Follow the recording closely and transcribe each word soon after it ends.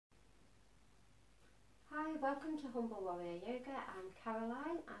welcome to Humble Warrior Yoga. I'm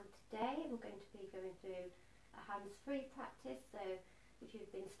Caroline, and today we're going to be going through a hands-free practice. So if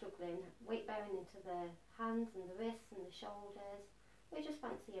you've been struggling weight bearing into the hands and the wrists and the shoulders, or you just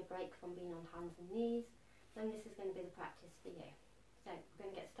fancy a break from being on hands and knees, then this is going to be the practice for you. So we're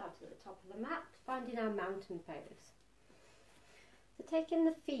going to get started at the top of the mat, finding our mountain pose. So taking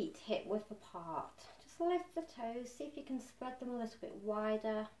the feet hip width apart, just lift the toes, see if you can spread them a little bit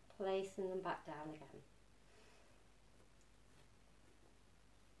wider, placing them back down again.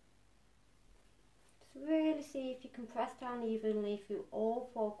 Just really see if you can press down evenly through all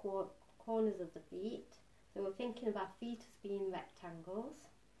four corners of the feet. So we're thinking of our feet as being rectangles.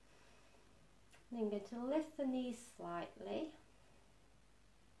 And then going to lift the knees slightly.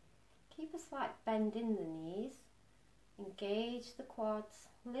 Keep a slight bend in the knees. Engage the quads,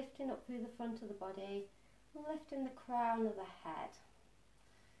 lifting up through the front of the body, and lifting the crown of the head.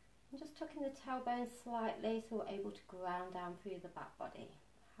 And just tucking the tailbone slightly so we're able to ground down through the back body.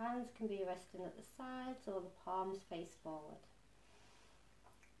 Hands can be resting at the sides or the palms face forward.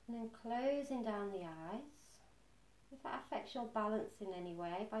 And then closing down the eyes. If that affects your balance in any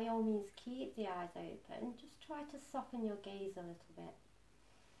way, by all means keep the eyes open. Just try to soften your gaze a little bit.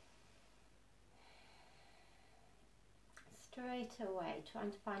 Straight away,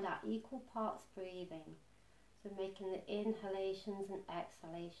 trying to find out equal parts breathing. So making the inhalations and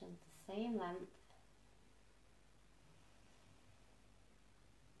exhalations the same length.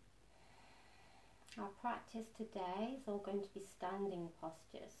 Our practice today is all going to be standing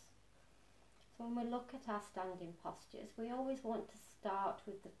postures. So when we look at our standing postures, we always want to start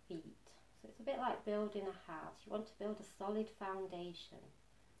with the feet. So it's a bit like building a house. You want to build a solid foundation.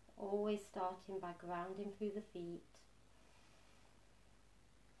 Always starting by grounding through the feet.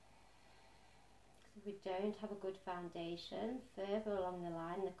 If we don't have a good foundation, further along the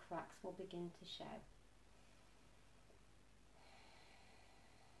line the cracks will begin to show.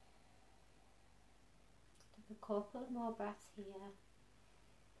 Take a couple of more breaths here.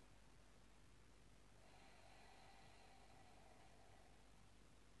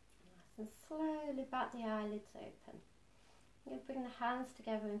 Nice and slowly back the eyelids open. I'm going to bring the hands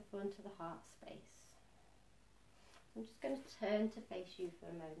together in front of the heart space. I'm just going to turn to face you for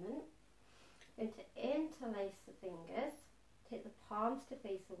a moment. Going to interlace the fingers, take the palms to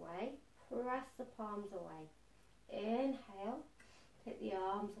face away, press the palms away. Inhale, take the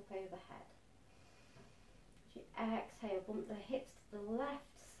arms up overhead. As you exhale, bump the hips to the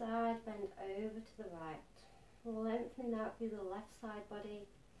left side, bend over to the right. Lengthening out through the left side body.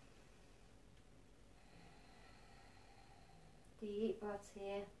 Deep breaths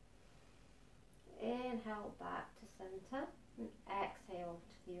here. Inhale back to centre and exhale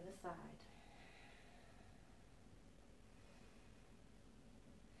to the other side.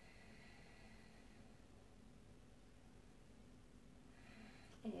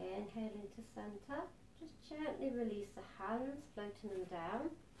 Inhale into centre, just gently release the hands, floating them down.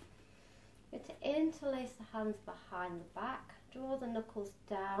 Going to interlace the hands behind the back, draw the knuckles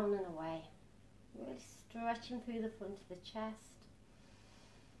down and away, really stretching through the front of the chest.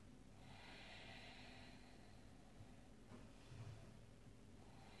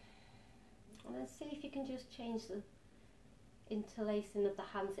 And then see if you can just change the interlacing of the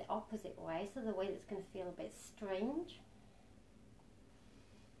hands the opposite way, so the way that's going to feel a bit strange.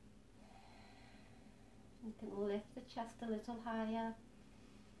 You can lift the chest a little higher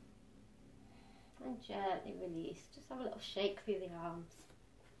and gently release. Just have a little shake through the arms.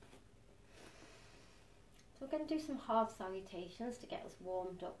 So we're going to do some half salutations to get us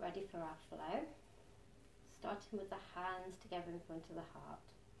warmed up, ready for our flow. Starting with the hands together in front of the heart.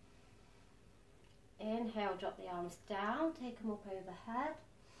 Inhale, drop the arms down, take them up overhead.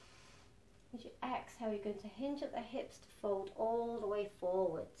 As you exhale, you're going to hinge at the hips to fold all the way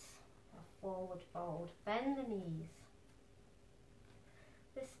forwards. Forward fold, bend the knees.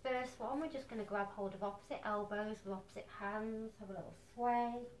 This first one, we're just going to grab hold of opposite elbows with opposite hands, have a little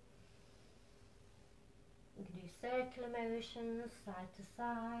sway. You can do circular motions, side to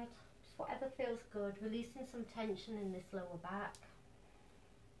side, just whatever feels good, releasing some tension in this lower back.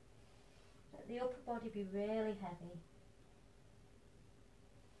 Let the upper body be really heavy.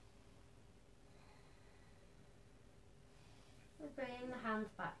 We'll bring the hands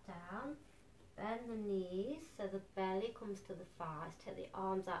back down. Bend the knees so the belly comes to the thighs, take the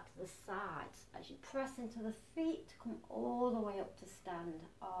arms out to the sides. As you press into the feet, come all the way up to stand,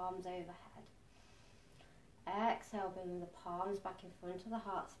 arms overhead. Exhale, bring the palms back in front of the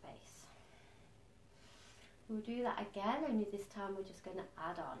heart space. We'll do that again, only this time we're just going to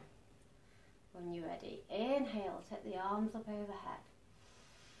add on. When you're ready, inhale, take the arms up overhead.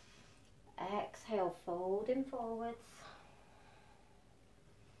 Exhale, fold folding forwards.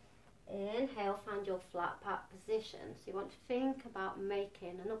 Inhale, find your flat back position. So you want to think about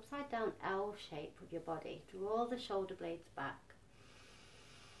making an upside down L shape with your body. Draw the shoulder blades back.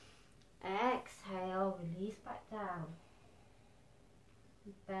 Exhale, release back down.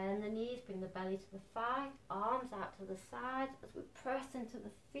 Bend the knees, bring the belly to the thigh, arms out to the side as we press into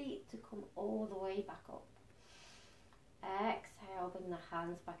the feet to come all the way back up. Exhale, bring the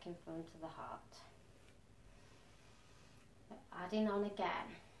hands back in front of the heart. Adding on again.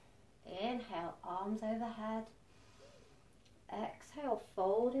 Inhale, arms overhead. Exhale,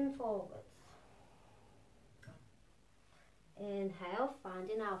 folding forwards. Inhale,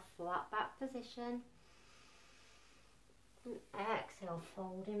 finding our flat back position. And exhale,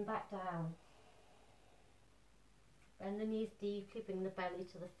 folding back down. Bend the knees deeply, bring the belly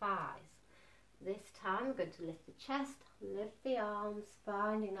to the thighs. This time we're going to lift the chest, lift the arms,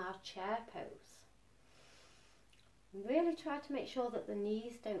 finding our chair pose. Really try to make sure that the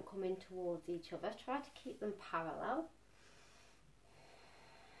knees don't come in towards each other. Try to keep them parallel.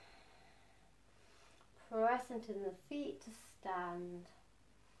 Press into the feet to stand.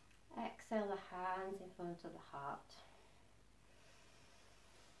 Exhale the hands in front of the heart.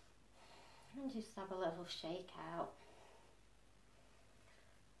 And just have a little shake out.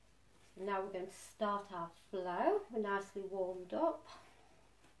 Now we're going to start our flow. We're nicely warmed up.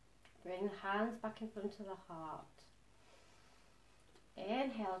 Bring the hands back in front of the heart.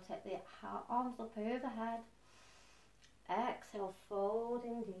 Inhale, take the arms up overhead. Exhale,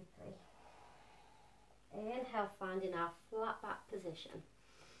 folding deeply. Inhale, finding our flat back position.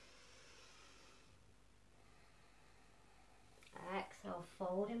 Exhale,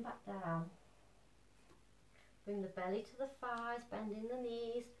 folding back down. Bring the belly to the thighs, bending the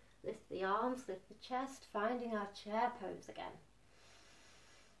knees. Lift the arms, lift the chest, finding our chair pose again.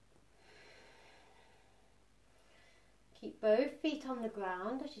 Keep both feet on the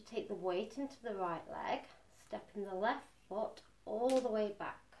ground as you take the weight into the right leg, stepping the left foot all the way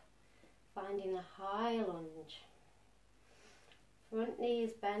back, finding a high lunge. Front knee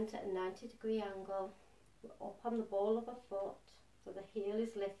is bent at a 90-degree angle. We're up on the ball of a foot, so the heel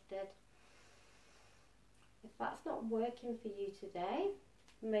is lifted. If that's not working for you today,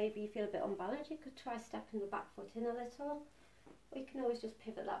 maybe you feel a bit unbalanced, you could try stepping the back foot in a little, or you can always just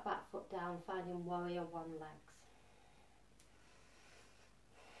pivot that back foot down, finding warrior one legs.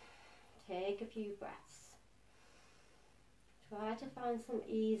 Take a few breaths. Try to find some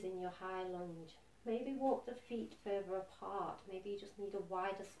ease in your high lunge. Maybe walk the feet further apart. Maybe you just need a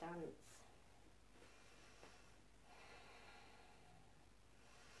wider stance.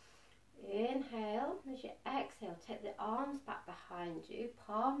 Inhale. As you exhale, take the arms back behind you,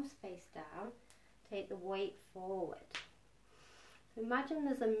 palms face down. Take the weight forward. So imagine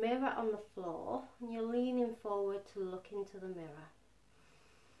there's a mirror on the floor and you're leaning forward to look into the mirror.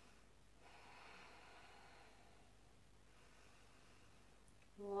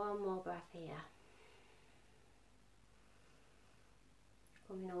 One more breath here.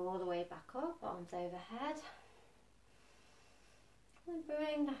 Coming all the way back up, arms overhead. And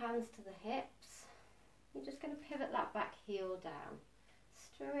bring the hands to the hips. You're just going to pivot that back heel down.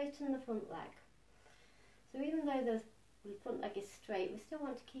 Straighten the front leg. So even though the front leg is straight, we still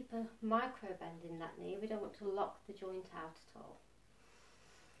want to keep a micro bend in that knee. We don't want to lock the joint out at all.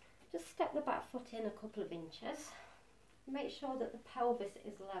 Just step the back foot in a couple of inches. Make sure that the pelvis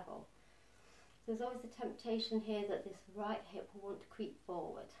is level. So there's always a temptation here that this right hip will want to creep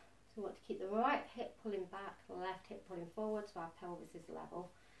forward. So we want to keep the right hip pulling back, the left hip pulling forward so our pelvis is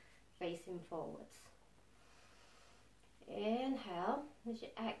level, facing forwards. Inhale. As you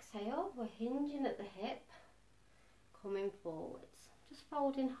exhale, we're hinging at the hip, coming forwards. Just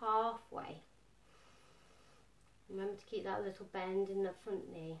folding halfway. Remember to keep that little bend in the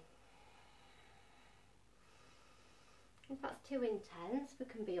front knee. If that's too intense, we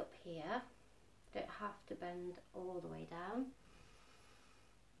can be up here. Don't have to bend all the way down.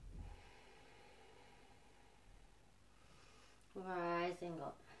 Rising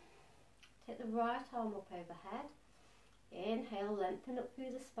up. Take the right arm up overhead. Inhale, lengthen up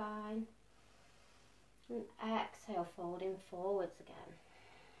through the spine. And exhale, folding forwards again.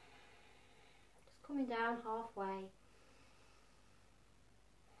 Just coming down halfway.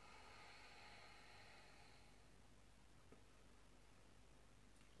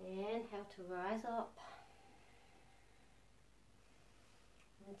 Inhale to rise up.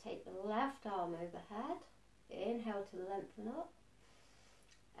 And take the left arm overhead. Inhale to lengthen up.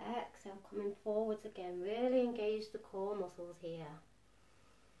 Exhale, coming forwards again. Really engage the core muscles here.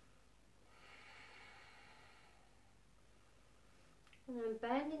 And then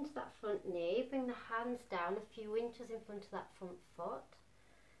bend into that front knee, bring the hands down a few inches in front of that front foot.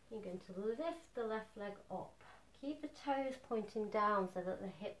 You're going to lift the left leg up. Keep the toes pointing down so that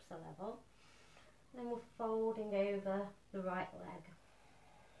the hips are level. And then we're folding over the right leg,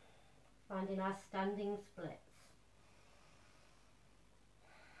 finding our standing splits.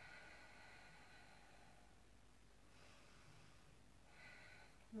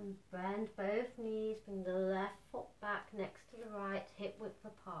 And bend both knees, bring the left foot back next to the right, hip width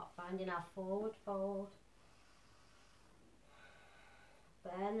apart, finding our forward fold.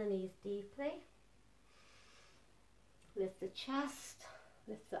 Bend the knees deeply. Lift the chest,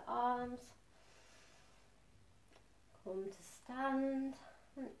 lift the arms. Come to stand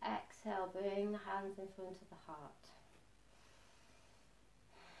and exhale, bring the hands in front of the heart.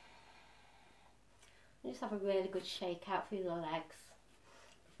 And just have a really good shake out through the legs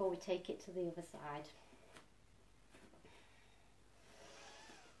before we take it to the other side.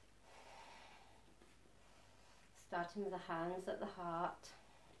 Starting with the hands at the heart.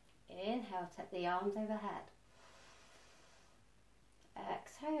 Inhale, take the arms overhead.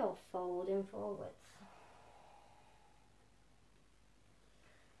 Exhale, folding forwards.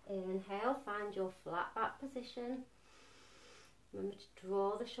 Inhale, find your flat back position. Remember to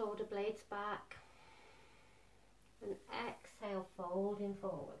draw the shoulder blades back. And exhale, folding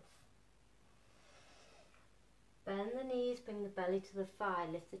forwards. Bend the knees, bring the belly to the thigh.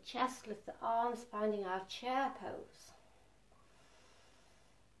 Lift the chest, lift the arms, finding our chair pose.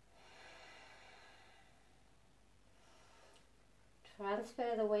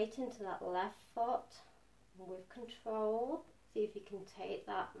 Transfer the weight into that left foot. And with control, see if you can take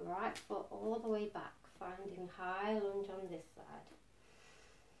that right foot all the way back, finding high lunge on this side.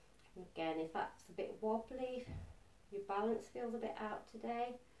 Again, if that's a bit wobbly, your balance feels a bit out today,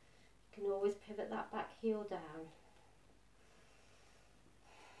 you can always pivot that back heel down.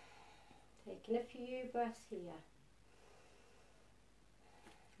 Taking a few breaths here.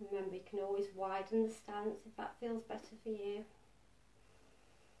 Remember, you can always widen the stance if that feels better for you.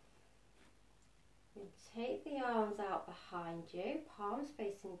 And take the arms out behind you, palms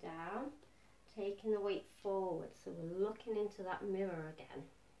facing down, taking the weight forward, so we're looking into that mirror again.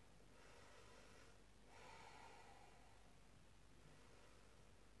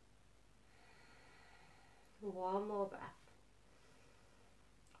 One more breath.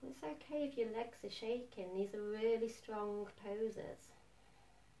 It's okay if your legs are shaking, these are really strong poses.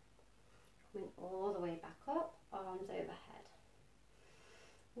 Coming all the way back up, arms overhead.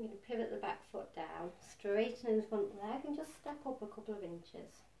 I'm going to pivot the back foot down, straighten the front leg and just step up a couple of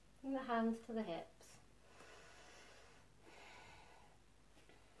inches. Bring the hands to the hips.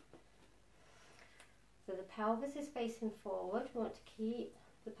 So the pelvis is facing forward, we want to keep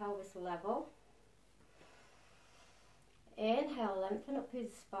the pelvis level. Inhale, lengthen up through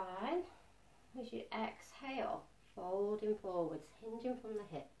the spine. As you exhale, folding forwards, hinging from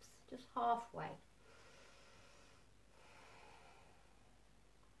the hips, just halfway.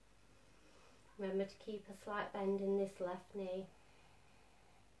 Remember to keep a slight bend in this left knee.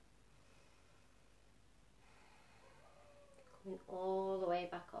 Coming all the way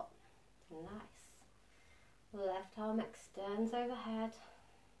back up. Nice. Left arm extends overhead.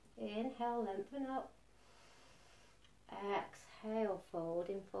 Inhale, lengthen up. Exhale,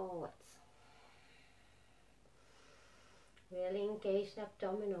 folding forwards. Really engage the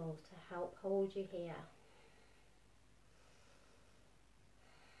abdominals to help hold you here.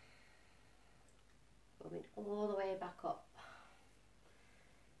 Going all the way back up.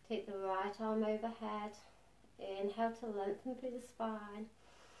 Take the right arm overhead. Inhale to lengthen through the spine.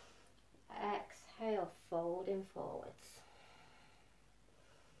 Exhale, folding forwards.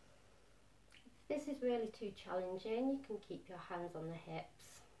 If this is really too challenging, you can keep your hands on the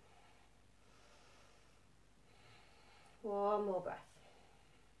hips. One more breath.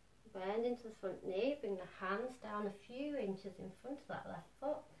 Bend into the front knee, bring the hands down a few inches in front of that left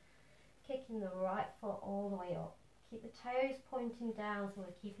foot, kicking the right foot all the way up. Keep the toes pointing down so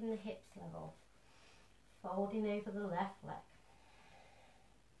we're keeping the hips level. Folding over the left leg.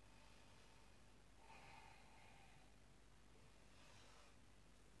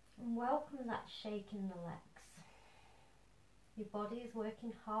 And welcome that shake in the legs. Your body is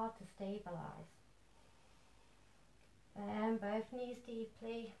working hard to stabilise. Bend both knees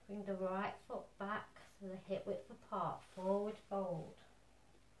deeply, bring the right foot back so the hip width apart, forward fold.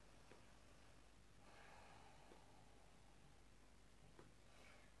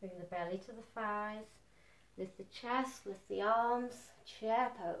 Bring the belly to the thighs, lift the chest, lift the arms, chair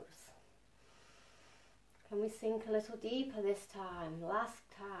pose. Can we sink a little deeper this time? Last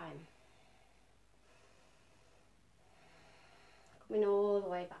time. Coming all the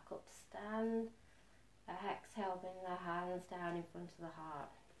way back up to stand. Exhale, bring the hands down in front of the heart.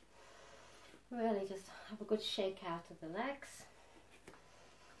 Really just have a good shake out of the legs.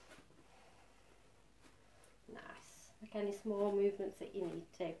 Nice. Make any small movements that you need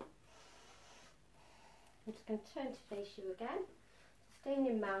to. I'm just going to turn to face you again. Staying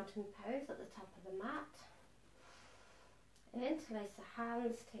in mountain pose at the top of the mat. Interlace the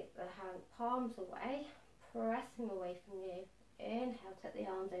hands, take the hand palms away, pressing away from you. Inhale, take the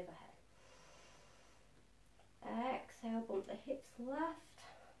arms overhead. Exhale, bump the hips left,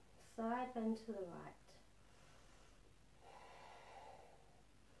 side bend to the right.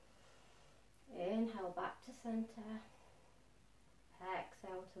 Inhale, back to centre.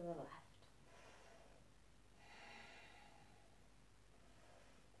 Exhale to the left.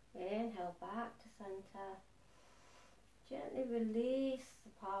 Inhale, back to centre. Gently release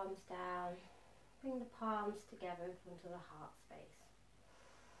the palms down. Bring the palms together in front of the heart space.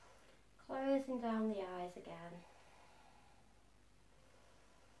 Closing down the eyes again.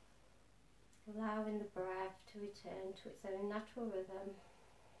 Allowing the breath to return to its own natural rhythm.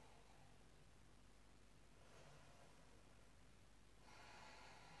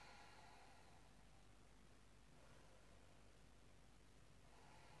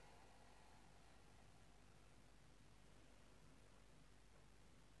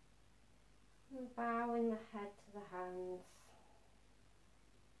 And bowing the head to the hands.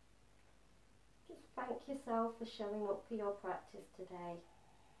 Just thank yourself for showing up for your practice today,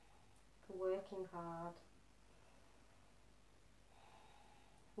 for working hard.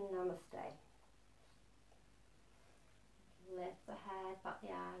 Namaste. Lift the head, back the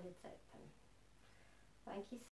eyelids open. Thank you.